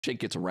Shake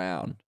gets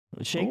around.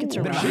 Shake gets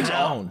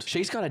around.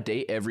 Shake's got a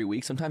date every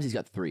week. Sometimes he's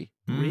got 3.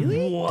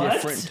 Really? What?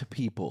 Different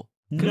people.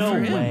 No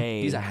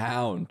way. He's a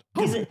hound.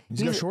 He's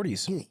got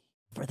shorties.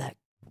 For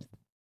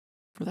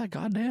that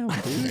goddamn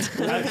dude.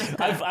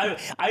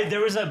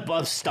 There was a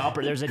bus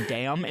stopper. There's a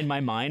dam in my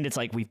mind. It's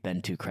like, we've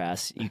been too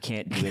crass. You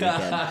can't do it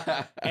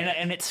again.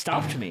 and it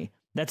stopped me.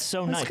 That's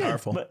so nice.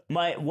 Powerful. But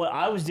what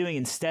I was doing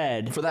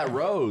instead For that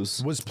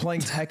rose. Was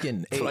playing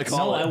Tekken 8.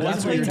 I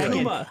wasn't playing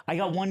Tekken. I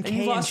got 1K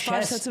you in lost 5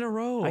 chess. sets in a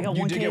row. I got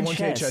You 1K did get in 1K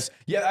chess. chess.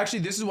 Yeah, actually,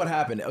 this is what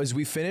happened. As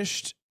we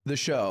finished the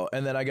show,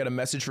 and then I got a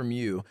message from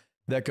you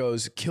that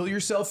goes, "Kill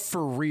yourself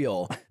for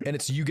real," and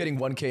it's you getting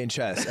 1K in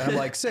chess. And I'm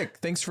like, sick.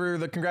 Thanks for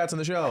the congrats on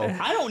the show.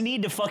 I don't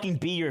need to fucking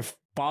be your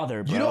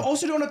father, bro. You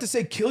also don't have to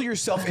say kill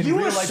yourself in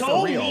real life so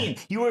for real. mean.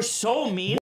 You were so mean.